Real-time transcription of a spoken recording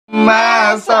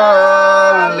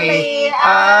sholli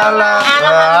ala.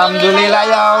 Alhamdulillah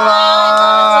ya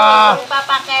Allah.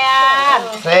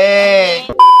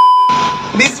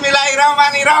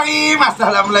 Bismillahirrahmanirrahim.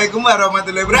 Assalamualaikum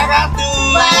warahmatullahi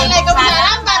wabarakatuh.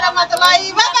 Waalaikumsalam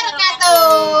warahmatullahi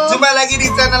wabarakatuh. Jumpa lagi di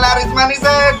channel Aris Manise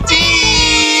Ikuti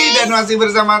dan masih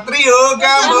bersama trio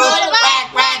gabut.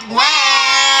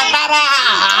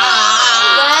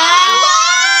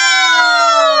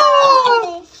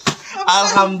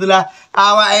 Alhamdulillah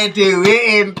awake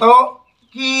dhewe entuk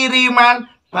kiriman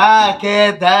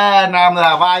paketan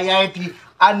wayahe di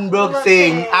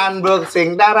unboxing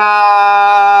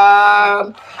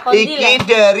taran. Iki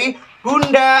dari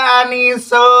Bunda Ani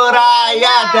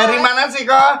Soraya. Dari mana sih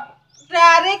kok?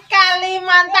 Dari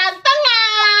Kalimantan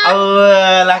Tengah.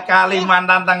 Oh, lah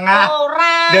Kalimantan Tengah.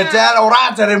 Jajal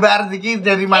ora jare Mbak Aris iki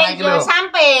dari mana iki lho?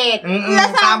 Sampit.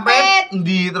 Sampit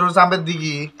ndi terus sampit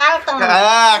iki? Kalteng.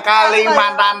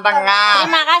 Kalimantan Tengah.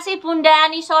 Terima kasih Bunda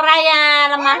Ani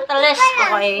Soraya, lemah teles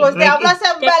pokoknya. Gusti Allah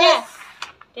sebalik.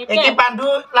 Iki Pandu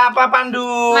lapa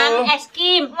Pandu? Mami es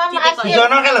krim.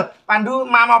 Jono ke lho, Pandu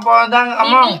mama apa ndang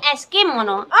ngomong? Mimi es krim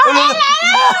ngono.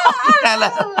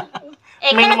 Alah.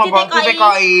 Iki Minum apa?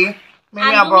 Ditekoki.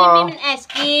 Minum apa? Mimin es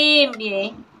krim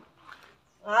piye?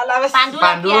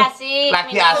 Pandu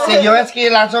lagi asik. Yo wes ki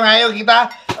langsung ayo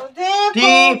kita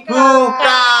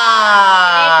dibuka.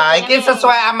 Iki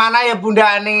sesuai amanah ya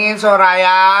Bunda Ani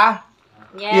Soraya.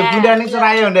 Ya Bunda Ani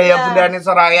Soraya ya Bunda Ani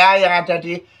Soraya yang ada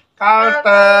di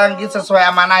Kalteng. Iki sesuai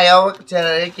amanah ya.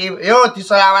 Iki yo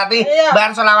disolawati bahan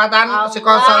solawatan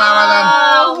sikoh solawatan.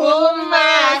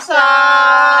 Allahumma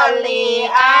sholli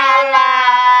ala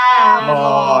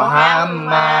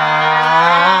Muhammad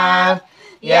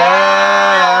ya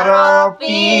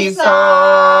Rabbi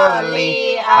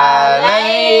sholli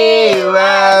alaihi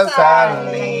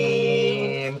wasallim.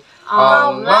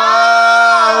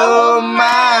 Allahumma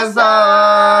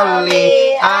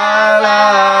sholli ala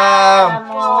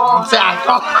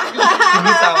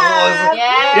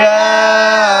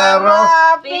ya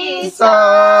Rabbi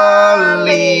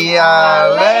sholli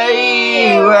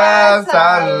alaihi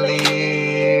wasallim.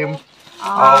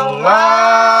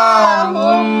 Allahumma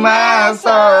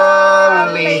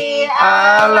sholli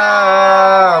ala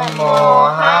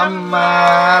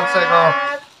Muhammad. Sikoh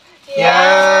ya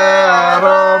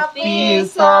Rabbi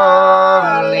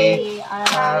sholli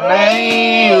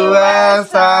alaihi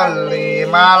wasallim.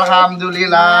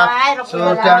 Alhamdulillah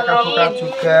sudah kebuka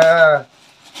juga.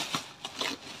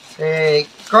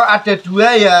 Kok ada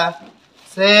dua ya?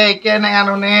 Kene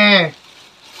anune.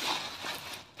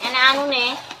 Enak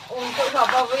anune. untuk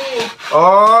sapa kuwi?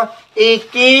 Oh,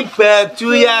 iki baju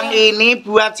yang ini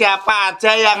buat siapa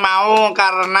aja yang mau,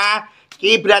 karena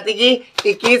iki berarti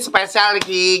iki spesial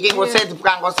iki kose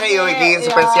bukan kose yo iki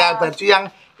spesial baju yang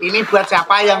ini buat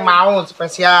siapa yang mau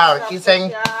spesial. Iki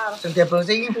sing diabung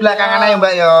iki belakangan aja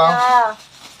Mbak yo.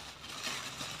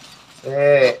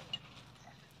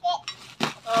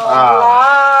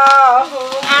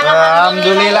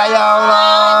 Alhamdulillah ya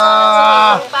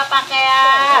Allah.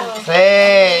 Pakaian.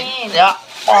 Ya.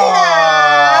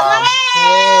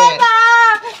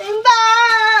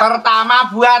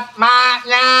 Pertama buat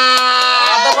maknya.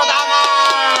 Tepuk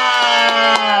tangan.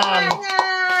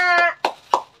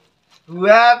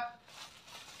 Buat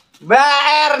Mbak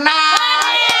ERNA.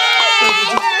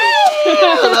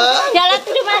 Jalan,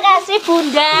 terima kasih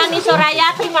Bunda Ani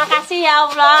Soraya, terima kasih ya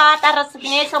Allah atas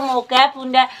rezekinya. Semoga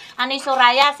Bunda Ani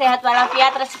Soraya sehat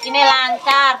walafiat, rezekinya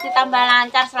lancar, ditambah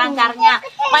lancar selancarnya.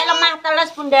 Kayak lemah teles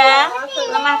Bunda,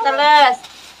 lemah teles.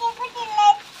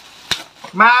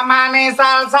 Mama nih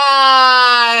salsa,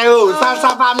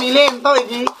 salsa family itu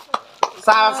ini,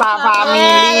 salsa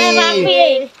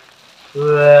family.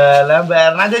 Wah, lah Mbak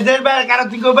ERNA jajan Mbak, karo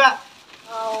tinggo Mbak.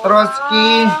 Terus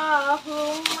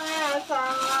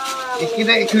iki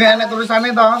nek enek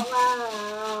tulisane to.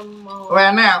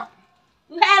 Enek.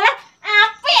 Enggak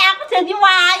apik, aku jadi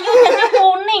wayu, jadi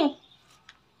kuning.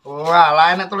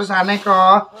 Walah enek tulisane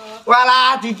kok.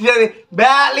 Walah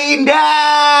Mbak Linda.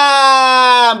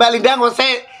 Mbak Linda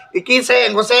ngose. Iki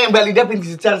sing ngose Mbak Linda pin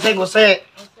dijejal sing ngose.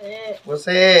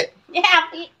 Ngose. Ya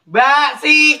apik. Mbak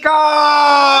SIKOH.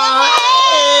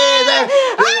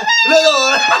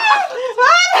 Lho.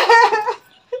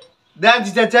 Dan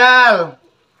dijajal.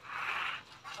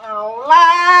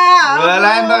 Allah.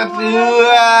 Walah entuk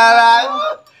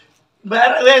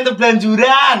barang entuk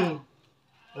belanjuran.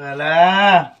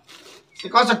 Walah.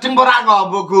 SIKOH sedeng ora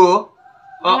kok, Mbokku?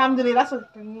 Alhamdulillah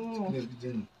sedeng.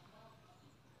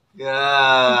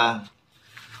 Ya.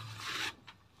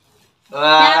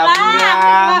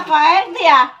 Wah, baik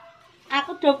ya.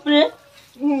 Aku double.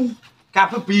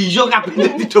 Kabeh biyo kabeh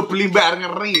didobeli Mbak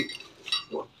ngeri.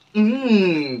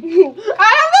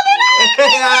 Alhamdulillah.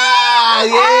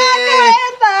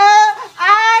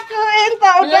 Aku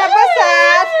entuk udah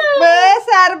besar.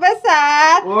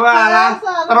 Walah,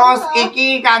 terus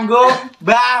iki kanggo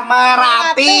Mbak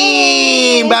Merati.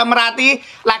 Mbak Merati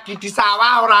lagi di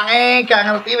sawah orangnya gak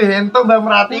ngerti entuk Mbak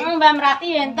Merati. Mbak Merati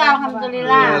entuk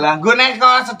alhamdulillah. Lah gune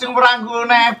kok sedeng perang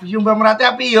gune biung Mbak Merati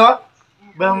api yo.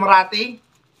 Mbak Merati.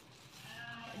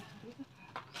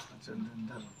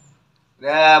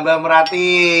 Nah, Mbak Merati.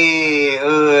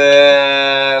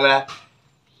 Lah.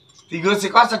 Digo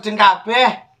siko sedeng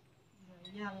kabeh.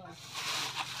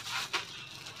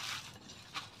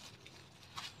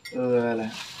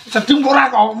 Sedeng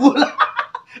ora kok.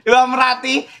 Mbak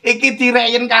Merati iki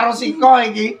direyen karo siko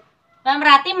iki. Mbak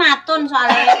Merati matun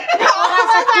soalnya. Ora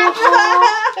sedeng.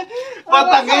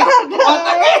 Potongnya.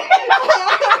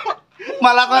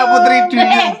 Malah kayak putri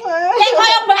duyung.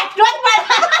 Kayak badut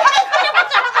malah.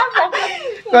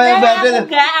 Kayak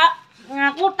badut.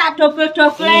 Ngaku tak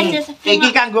double-double aja sedih.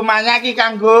 Iki kanggo manya, iki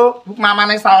kanggo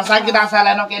mamane salsa kita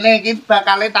saleno kene iki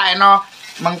bakale tak eno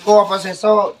mengko apa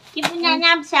sesuk. Iki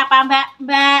punyanya siapa Mbak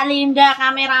Linda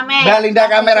kameramen. Mbak Linda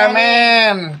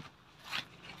kameramen.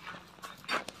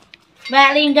 Mbak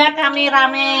Linda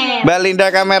kameramen. Mbak Linda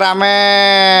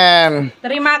kameramen.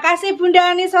 Terima kasih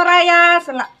Bunda Ani Soraya.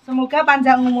 Semoga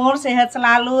panjang umur, sehat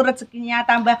selalu, rezekinya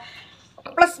tambah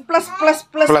plus.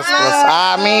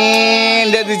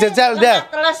 Amin. Udah dijajal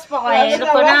dah. Terus pokoknya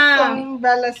langsung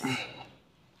bales.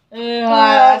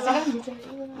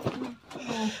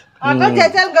 Aku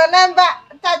jajal gone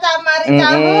Mbak CACAMARICA.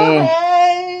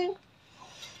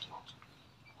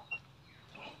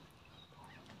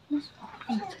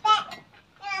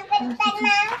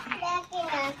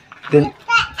 Dan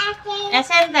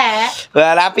SMP.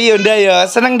 wah rapi yo ndak yo,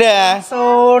 seneng dah.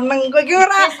 Seneng kowe iki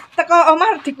ora teko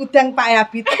omah di gudang Pak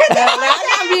Yabit. Lah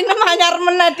nyambine anyar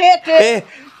meneh,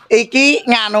 Iki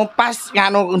nganu pas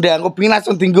nganu undang kuping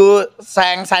langsung dinggo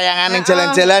sayang-sayangan ning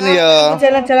jalan-jalan yo.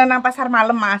 Jalan-jalan nang pasar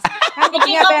malam, Mas.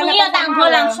 Iki kok bengi ya tak nggo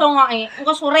langsung kok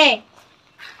engko sore.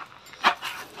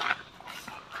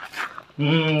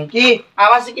 Ki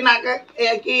awas iki nak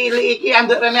iki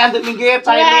anduk rene anduk minggir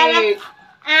cair.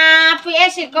 Apike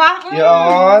SIKOH. Yo,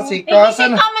 SIKOH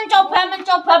sen. SIKOH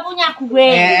mencoba punya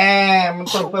gue.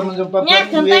 Mencoba Nya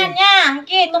gentennya,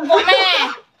 iki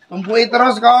tumpukne. Tumpuki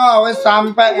terus kok wis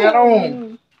sampe karo.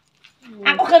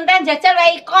 Aku genten jajal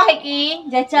wae SIKOH iki,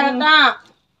 jajal tok.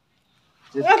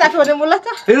 Tak done mulih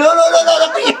cah. Lho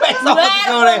piye wis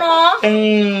sore.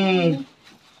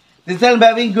 Jajal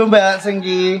Mbak Minggu Mbak sing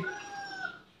iki.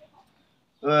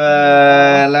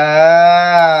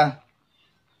 Walah.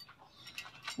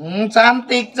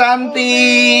 Cantik.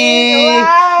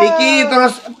 Iki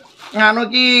terus nganu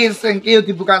iki sing iki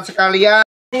dibuka sekalian.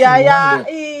 Iya.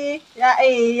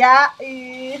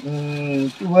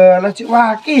 Walah cik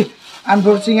waki.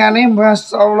 Unboxingane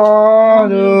masyaallah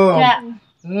lho.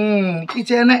 Iki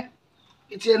jenek.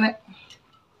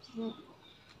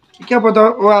 Iki apa to?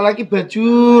 Wah, lagi baju.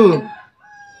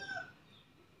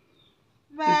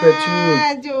 Baju.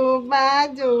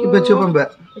 Iki baju apa, Mbak?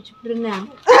 Baju berenang.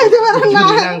 Baju Berenang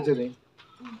berenang. jare.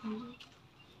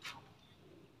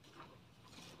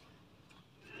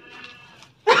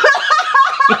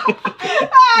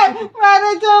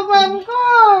 Mana jawabanku?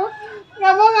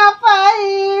 Kamu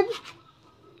ngapain?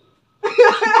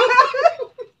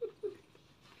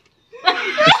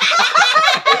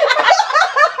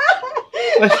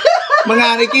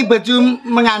 Mengariki baju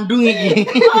mengandung iki.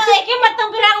 Oh, iki meteng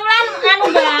pirang wulan anu,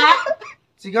 Mbak.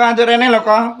 Siko anjur rene lho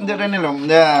kok, anjur rene lho.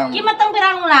 Nah. Iki meteng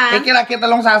pirang wulan. Iki lagi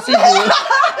 3 sasi, Bu.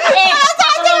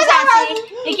 Telung sasi.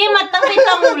 Iki meteng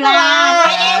 7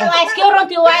 wulan. USG urung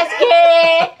di USG.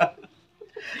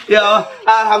 Ya,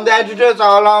 alhamdulillah duduk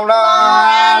sallallahu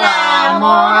alaihi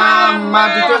Muhammad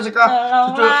duduk siko.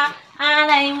 Duduk.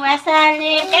 Alaihi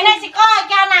wasallam. Kene SIKOH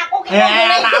iki anakku ki.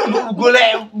 Anakku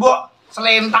golek mbok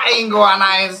selentaki engko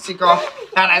anake siko.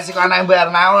 Anake siko anake Mbak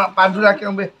ERNA pandu lagi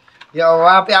ombe. Ya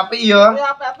Allah, api-api yo.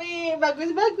 Ya api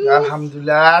bagus.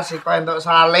 Alhamdulillah siko entuk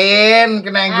salin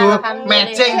kena nggo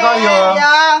matching kok yo.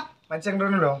 Ya. Matching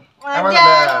dulu lho.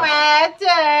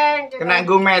 Mejeng. Kena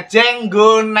nggo matching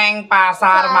nggo neng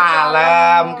pasar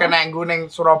malam, kena nggo ning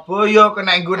Surabaya,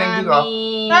 kena nggo ning ndi kok.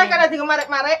 Nah, kada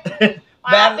digemarek-marek.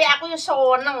 Tapi aku yo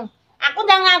seneng. Aku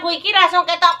ndang nganggo iki langsung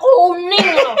ketok kuning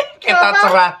lho. Kita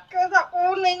cerah. Ketok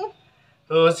kuning.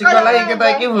 Tuh, sekolah iki kita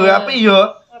iki api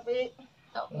yo. Api.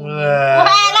 Wah.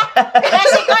 Walah,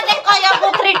 resiko nek kaya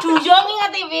putri duyung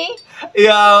inget iki.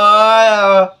 Ya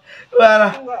Allah.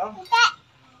 Wah.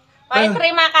 Baik,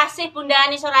 terima kasih Bunda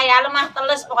Ani Soraya lemah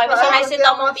teles pokoknya bisa ngasih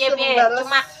ngomong piye-piye.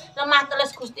 Cuma lemah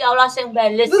teles Gusti Allah sing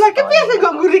bales. Lha ki piye sing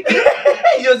kok nguriki?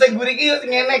 Yo sing guriki yo sing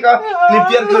ngene kok.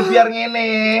 Glebiar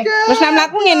ngene. Wis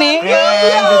mlaku ngene.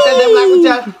 Bisa ndak mlaku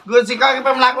jalan. Gue sih kok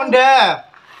mlaku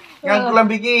ndak. Yang pulang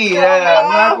biki,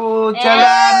 mlaku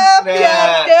jalan.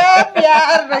 Biar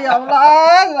ya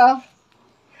Allah.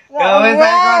 Gawe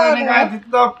saya kono ning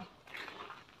TikTok.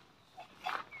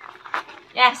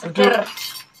 Ya, seger.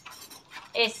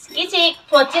 Iki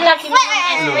bocil lagi minum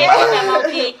es krim udah mau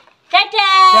di.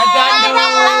 Dadah.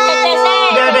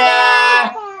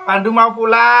 Dadah. Pandu mau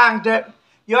pulang.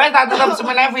 Yo tak tetep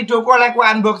semene videoku oleh ku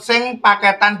unboxing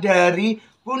paketan dari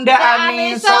Bunda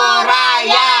Ani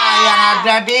Soraya yang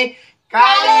ada di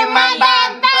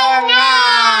Kalimantan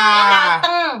Tengah.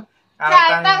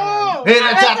 Kalteng.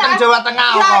 Jateng Jawa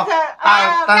Tengah kok.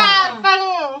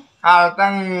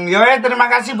 Kalteng. Yo terima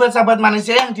kasih buat sahabat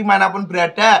manusia yang dimanapun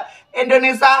berada,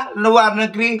 Indonesia, luar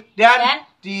negeri dan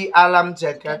di alam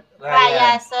jagat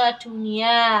raya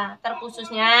sedunia,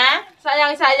 terkhususnya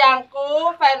sayang-sayangku,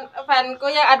 fanku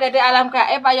yang ada di alam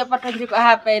gaib, ayo pada juga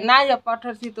HP-na, ya pada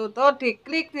ditutup,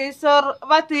 diklik, klik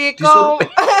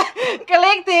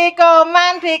di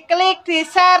komen, diklik, di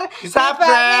share,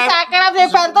 subscribe,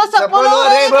 dibantu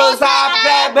 10.000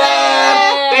 subscriber.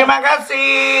 Terima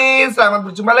kasih. Selamat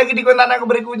berjumpa lagi di konten aku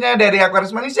berikutnya dari aku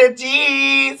Aris Manise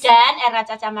Ikuti dan ERNA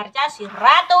CACAMARICA si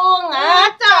Ratu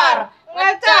ngecor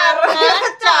dan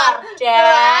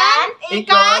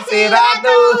Iko si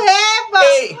Ratu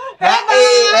heboh.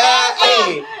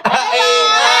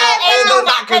 Itu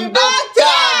tak kentut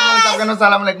jam. Ucapkan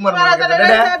assalamualaikum warahmatullahi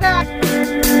wabarakatuh.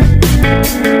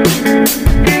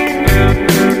 Dadah.